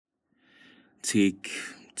Take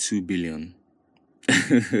 2 billion.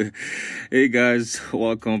 Hey guys,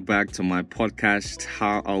 welcome back to my podcast.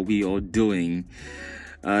 How are we all doing?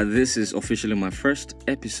 This is officially my first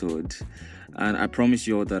episode, and I promised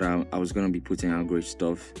you all that I was going to be putting out great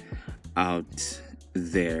stuff out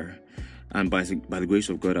there. And by the grace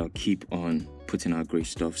of God, I'll keep on putting out great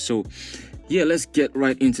stuff. So, let's get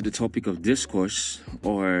right into the topic of discourse,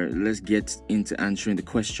 or let's get into answering the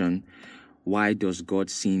question, why does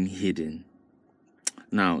God seem hidden?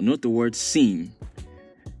 Now, note the word seem,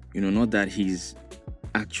 not that he's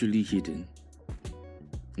actually hidden.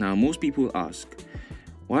 Now, most people ask,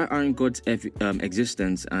 why aren't God's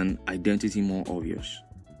existence and identity more obvious?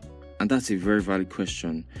 And that's a very valid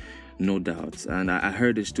question, no doubt. And I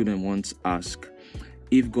heard a student once ask,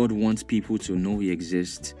 if God wants people to know he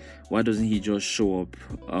exists, why doesn't he just show up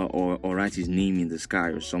or write his name in the sky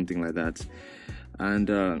or something like that?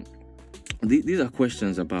 And these are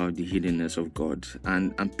questions about the hiddenness of God,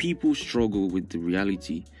 and people struggle with the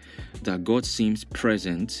reality that God seems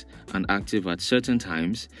present and active at certain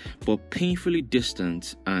times, but painfully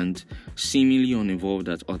distant and seemingly uninvolved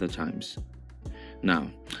at other times. Now,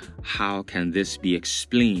 how can this be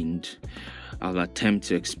explained? I'll attempt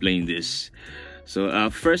to explain this. So,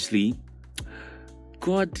 firstly,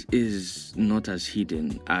 God is not as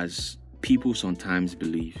hidden as people sometimes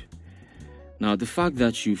believe. Now, the fact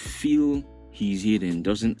that you feel he's hidden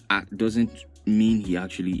doesn't mean he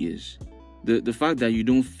actually is. The fact that you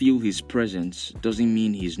don't feel his presence doesn't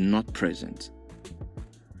mean he's not present.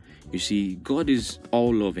 You see, God is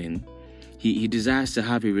all-loving. He desires to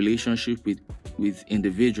have a relationship with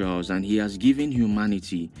individuals, and he has given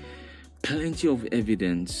humanity plenty of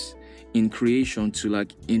evidence in creation to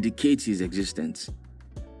indicate his existence.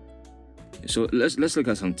 So let's look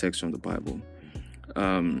at some text from the Bible.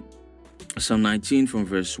 Psalm 19 from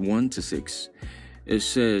verse 1 to 6, it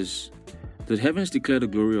says, the heavens declare the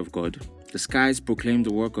glory of God, the skies proclaim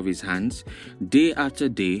the work of his hands. Day after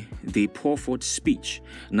day they pour forth speech,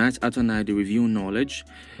 night after night they reveal knowledge.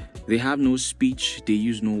 They have no speech, they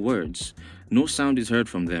use no words, no sound is heard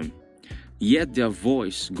from them. Yet their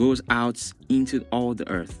voice goes out into all the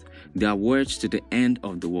earth, their words to the ends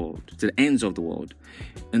of the world.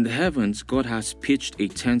 In the heavens God has pitched a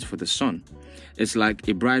tent for the sun. It's like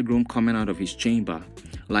a bridegroom coming out of his chamber,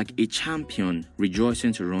 like a champion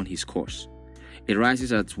rejoicing to run his course. It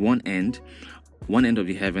rises at one end of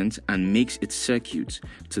the heavens, and makes its circuit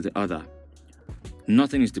to the other.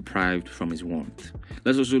 Nothing is deprived from his warmth.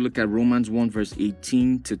 Let's also look at Romans 1 verse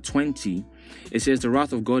 18 to 20. It says, the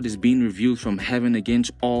wrath of God is being revealed from heaven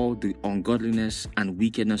against all the ungodliness and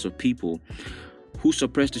wickedness of people, who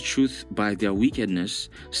suppress the truth by their wickedness,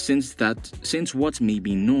 since what may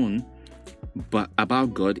be known but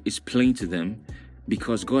about God is plain to them,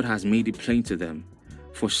 because God has made it plain to them.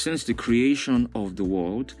 For since the creation of the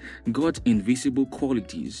world, God's invisible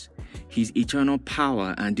qualities, his eternal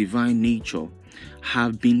power and divine nature,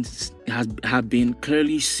 have been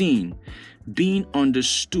clearly seen, being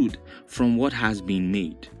understood from what has been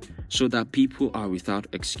made, so that people are without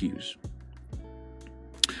excuse.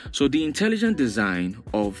 So the intelligent design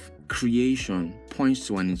of creation points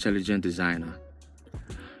to an intelligent designer.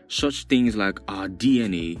 Such things like our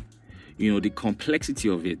DNA, the complexity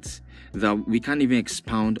of it, that we can't even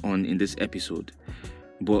expound on in this episode.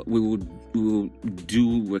 But we'll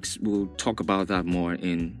talk about that more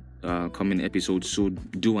in coming episodes, so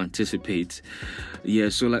do anticipate.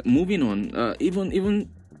 So moving on, even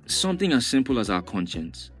something as simple as our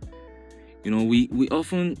conscience. We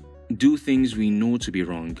often do things we know to be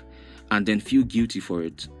wrong and then feel guilty for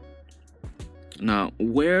it. Now,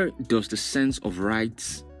 where does the sense of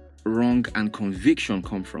right, wrong, and conviction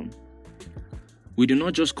come from? We do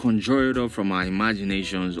not just conjure it up from our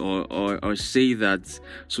imaginations or say that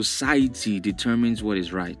society determines what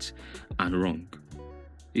is right and wrong.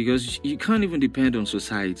 Because you can't even depend on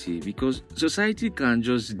society, because society can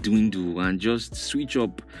just dwindle and just switch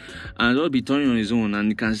up and not be turning on its own, and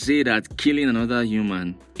you can say that killing another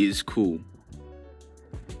human is cool.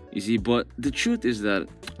 You see, but the truth is that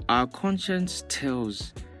our conscience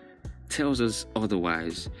tells us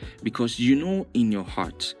otherwise, because in your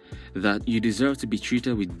heart that you deserve to be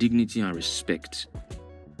treated with dignity and respect.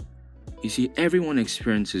 You see, everyone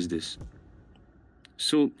experiences this.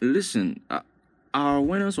 So listen, our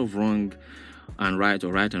awareness of wrong and right,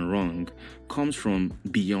 or right and wrong, comes from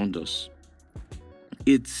beyond us.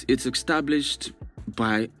 It's established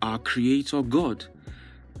by our Creator God.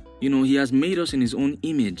 He has made us in his own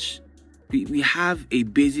image. We have a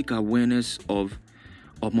basic awareness of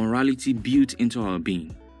morality built into our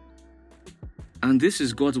being. And this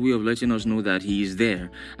is God's way of letting us know that he is there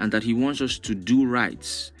and that he wants us to do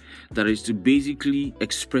right that is to basically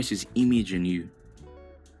express his image in you.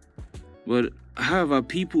 But however,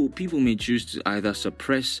 people may choose to either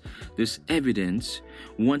suppress this evidence,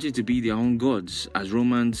 wanting to be their own gods, as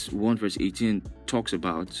Romans 1 verse 18 talks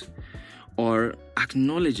about, or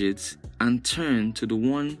acknowledge it and turn to the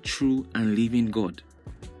one true and living God.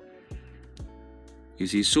 You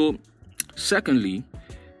see, so secondly,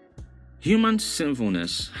 human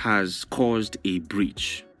sinfulness has caused a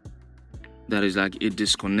breach, that is like a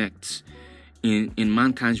disconnect in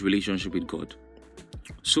mankind's relationship with God.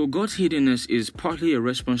 So God's hiddenness is partly a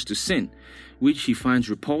response to sin, which he finds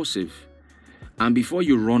repulsive. And before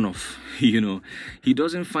you run off, he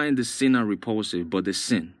doesn't find the sinner repulsive, but the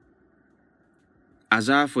sin.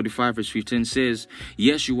 Isaiah 45 verse 15 says,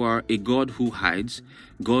 "Yes, you are a God who hides,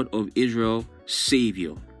 God of Israel,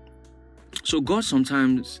 Savior." So God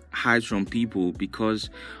sometimes hides from people because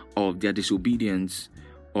of their disobedience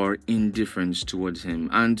or indifference towards him.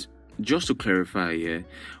 And just to clarify here,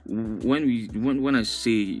 when I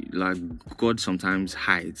say like God sometimes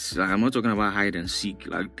hides, like, I'm not talking about hide and seek,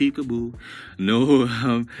 like peekaboo. No,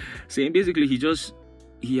 I'm saying basically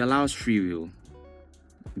he allows free will,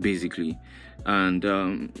 basically, and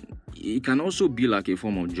it can also be like a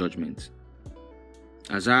form of judgment.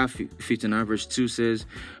 Isaiah 59 verse 2 says,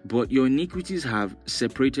 "But your iniquities have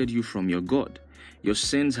separated you from your God. Your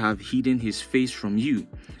sins have hidden his face from you,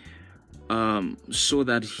 so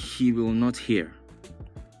that he will not hear."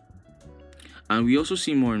 And we also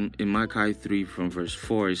see more in Micah 3 from verse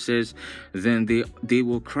 4. It says, "Then they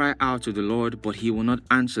will cry out to the Lord, but he will not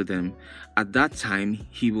answer them. At that time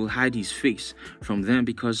he will hide his face from them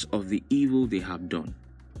because of the evil they have done."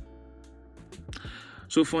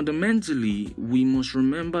 So fundamentally, we must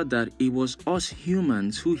remember that it was us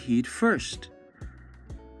humans who hid first.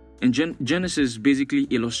 And Genesis basically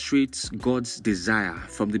illustrates God's desire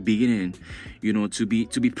from the beginning, to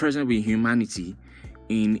be present with humanity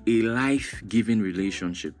in a life-giving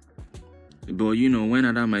relationship. But when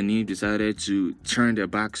Adam and Eve decided to turn their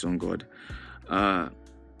backs on God,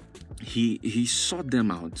 he sought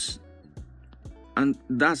them out. And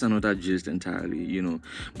that's another gist entirely,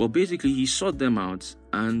 But basically, he sought them out,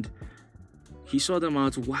 and he saw them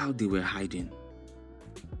out while they were hiding.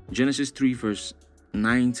 Genesis 3 verse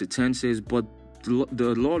 9 to 10 says, "But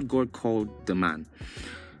the Lord God called the man.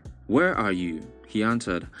 'Where are you?' He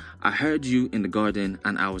answered, 'I heard you in the garden,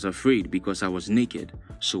 and I was afraid because I was naked,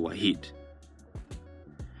 so I hid.'"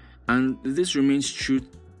 And this remains true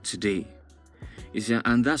today.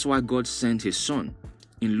 And that's why God sent his son.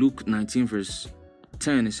 In Luke 19 verse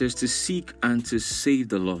 10, it says, "To seek and to save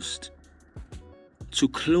the lost, to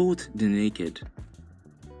clothe the naked."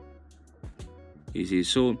 You see,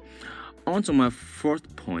 so on to my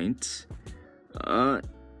fourth point.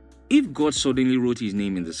 If God suddenly wrote his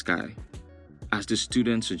name in the sky, as the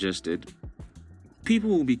student suggested, people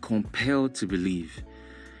will be compelled to believe.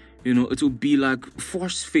 It will be like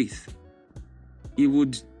forced faith. It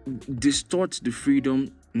would distort the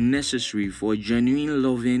freedom necessary for a genuine,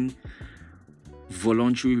 loving,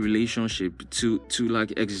 voluntary relationship to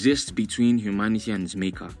like exist between humanity and its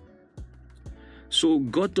maker. So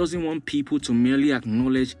God doesn't want people to merely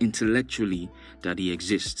acknowledge intellectually that he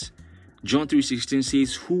exists. John 3:16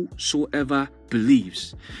 says, "Whosoever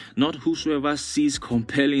believes," not whosoever sees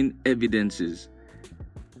compelling evidences.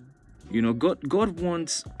 God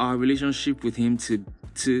wants our relationship with him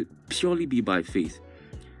to purely be by faith,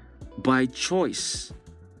 by choice,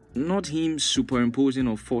 not him superimposing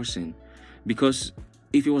or forcing. Because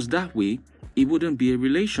if it was that way, it wouldn't be a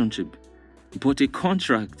relationship, but a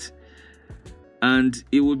contract. And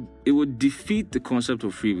it would defeat the concept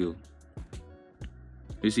of free will.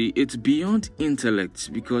 You see, it's beyond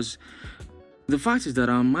intellect, because the fact is that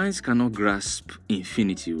our minds cannot grasp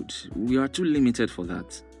infinitude. We are too limited for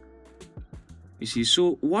that. You see,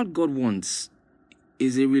 so what God wants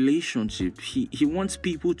is a relationship. He wants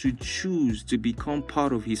people to choose to become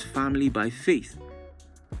part of his family by faith.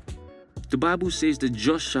 The Bible says the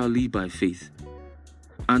just shall live by faith,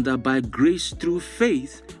 and that by grace through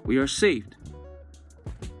faith we are saved.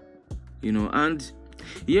 And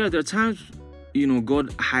there are times,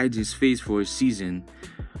 God hides his face for a season,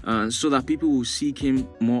 so that people will seek him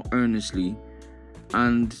more earnestly.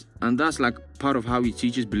 And that's like part of how he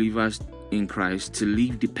teaches believers in Christ to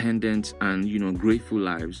live dependent and, grateful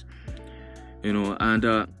lives.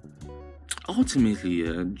 And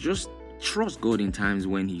ultimately, just trust God in times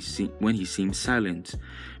when he seems silent,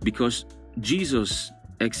 because Jesus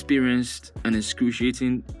experienced an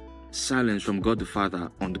excruciating silence from God the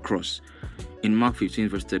Father on the cross. In Mark 15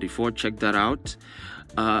 verse 34, check that out.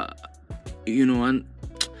 And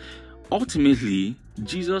ultimately,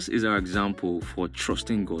 Jesus is our example for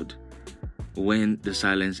trusting God when the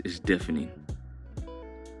silence is deafening.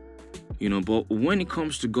 But when it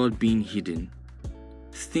comes to God being hidden,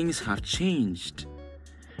 things have changed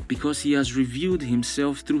because he has revealed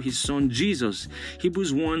himself through his son Jesus.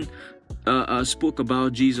 Hebrews 1 spoke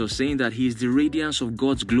about Jesus, saying that he is the radiance of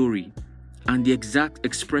God's glory and the exact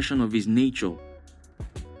expression of his nature.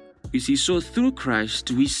 You see, so through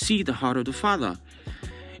Christ, we see the heart of the Father.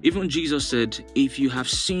 Even Jesus said, if you have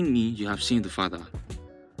seen me, you have seen the Father.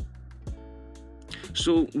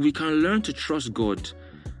 So we can learn to trust God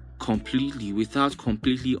completely without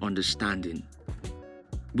completely understanding.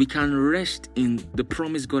 We can rest in the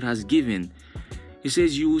promise God has given. He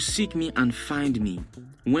says, you will seek me and find me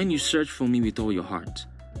when you search for me with all your heart.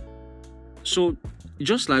 So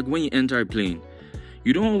just like when you enter a plane,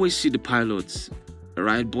 you don't always see the pilots,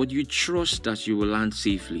 right? But you trust that you will land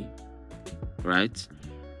safely, right?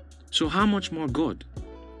 So how much more God,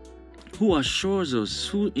 who assures us,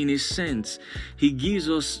 who in a sense, he gives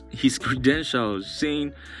us his credentials,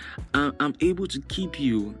 saying, I'm able to keep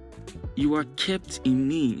you. You are kept in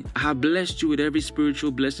me. I have blessed you with every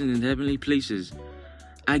spiritual blessing in heavenly places.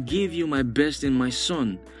 I gave you my best in my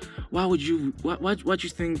son. Why would you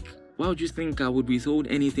think I would withhold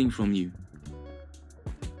anything from you?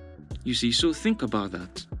 You see, so think about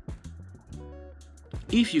that.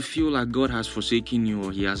 If you feel like God has forsaken you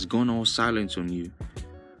or he has gone all silent on you,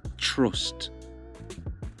 trust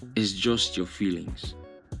is just your feelings.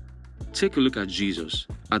 Take a look at Jesus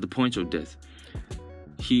at the point of death.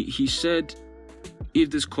 He said, if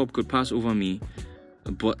this cup could pass over me,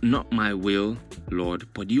 but not my will, Lord,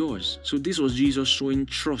 but yours. So this was Jesus showing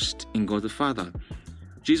trust in God the Father.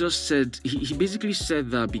 Jesus said, he basically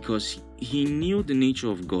said that because he knew the nature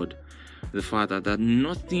of God the Father, that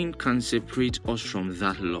nothing can separate us from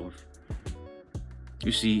that love.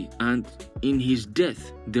 You see, and in his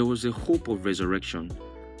death, there was a hope of resurrection.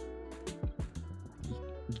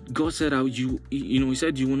 God said, he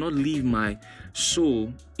said, you will not leave my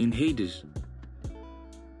soul in Hades.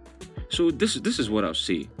 So this is what I'll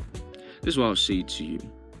say. This is what I'll say to you.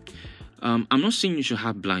 I'm not saying you should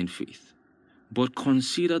have blind faith, but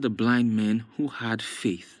consider the blind men who had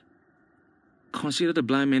faith. Consider the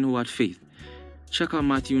blind men who had faith. Check out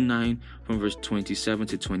Matthew 9 from verse 27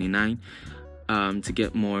 to 29 to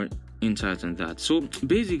get more insight on that. So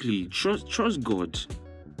basically, trust God.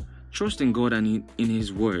 Trust in God and in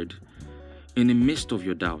his word in the midst of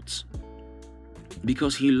your doubts.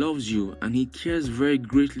 Because he loves you and he cares very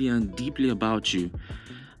greatly and deeply about you,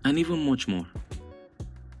 and even much more.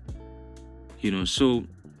 So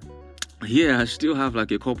yeah, I still have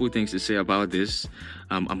like a couple things to say about this.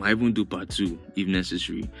 I might even do part 2 if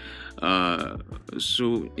necessary.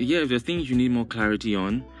 So yeah, if there are things you need more clarity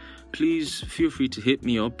on, please feel free to hit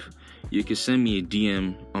me up. You can send me a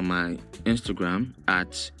DM on my Instagram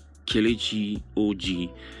at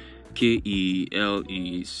KelechiOG, KelechiOG.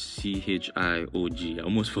 I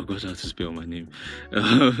almost forgot how to spell my name.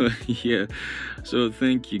 Yeah. So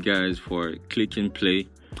thank you guys for clicking play.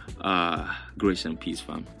 Grace and peace,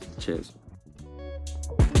 fam. Cheers.